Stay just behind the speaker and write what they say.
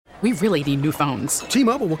We really need new phones.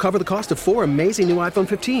 T-Mobile will cover the cost of 4 amazing new iPhone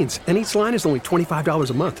 15s, and each line is only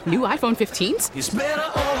 $25 a month. New iPhone 15s? It's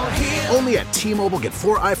better over here. Only at T-Mobile, get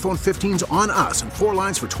 4 iPhone 15s on us and 4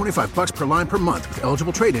 lines for $25 per line per month with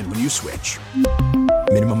eligible trade-in when you switch.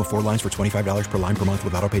 Minimum of 4 lines for $25 per line per month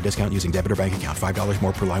with autopay discount using debit or bank account. $5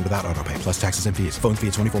 more per line without autopay, plus taxes and fees. Phone fee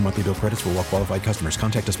at 24 monthly bill credits for well-qualified customers.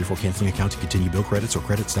 Contact us before canceling account to continue bill credits or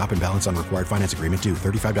credit stop and balance on required finance agreement due.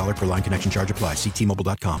 $35 per line connection charge applies. See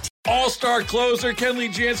T-Mobile.com. All-star closer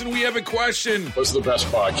Kenley Jansen, we have a question. What's the best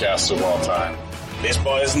podcast of all time?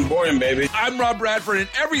 Baseball isn't boring, baby. I'm Rob Bradford, and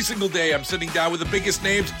every single day I'm sitting down with the biggest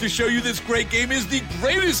names to show you this great game is the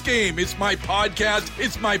greatest game. It's my podcast.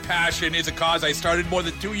 It's my passion. It's a cause I started more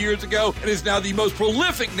than 2 years ago and is now the most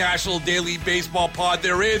prolific national daily baseball pod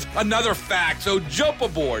there is. Another fact, so jump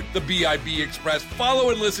aboard the BIB Express.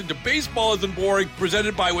 Follow and listen to Baseball Isn't Boring,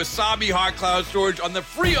 presented by Wasabi Hot Cloud Storage on the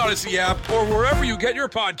free Odyssey app or wherever you get your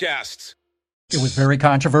podcasts. It was very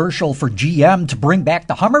controversial for GM to bring back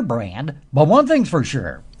the Hummer brand, but one thing's for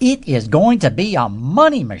sure, it is going to be a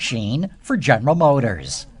money machine for General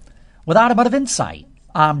Motors. With Automotive Insight,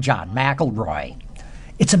 I'm John McElroy.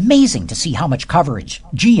 It's amazing to see how much coverage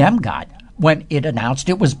GM got when it announced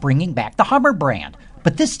it was bringing back the Hummer brand,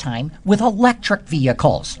 but this time with electric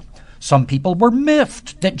vehicles. Some people were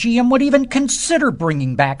miffed that GM would even consider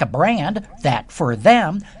bringing back a brand that, for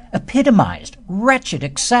them, epitomized wretched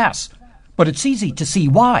excess. But it's easy to see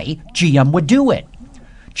why GM would do it.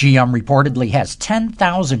 GM reportedly has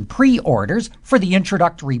 10,000 pre-orders for the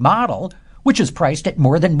introductory model, which is priced at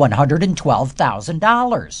more than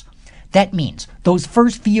 $112,000. That means those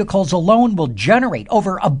first vehicles alone will generate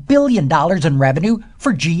over $1 billion in revenue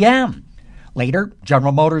for GM. Later,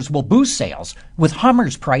 General Motors will boost sales, with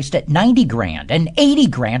Hummers priced at $90,000 and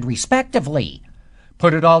 $80,000 respectively.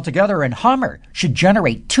 Put it all together, and Hummer should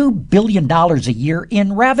generate $2 billion a year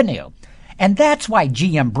in revenue. And that's why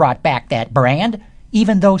GM brought back that brand,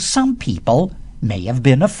 even though some people may have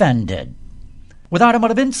been offended. With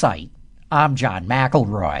Automotive Insight, I'm John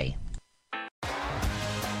McElroy.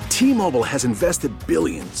 T-Mobile has invested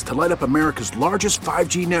billions to light up America's largest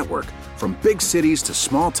 5G network, from big cities to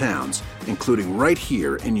small towns, including right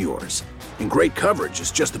here in yours. And great coverage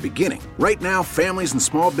is just the beginning. Right now, families and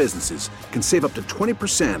small businesses can save up to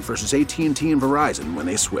 20% versus AT&T and Verizon when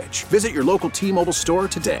they switch. Visit your local T-Mobile store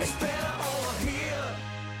today.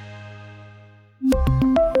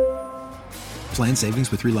 Plan savings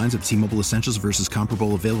with 3 lines of T-Mobile Essentials versus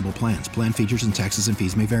comparable available plans. Plan features and taxes and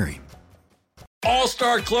fees may vary.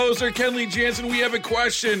 All-star closer Kenley Jansen, we have a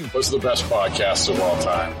question. What's the best podcast of all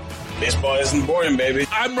time? Baseball isn't boring, baby.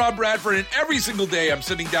 I'm Rob Bradford, and every single day I'm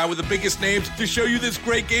sitting down with the biggest names to show you this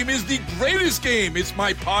great game is the greatest game. It's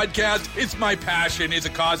my podcast. It's my passion. It's a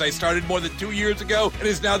cause I started more than 2 years ago and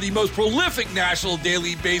is now the most prolific national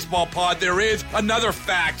daily baseball pod there is. Another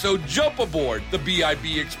fact, so jump aboard the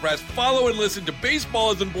BIB Express. Follow and listen to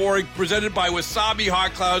Baseball Isn't Boring, presented by Wasabi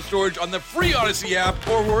Hot Cloud Storage on the free Odyssey app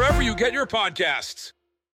or wherever you get your podcasts.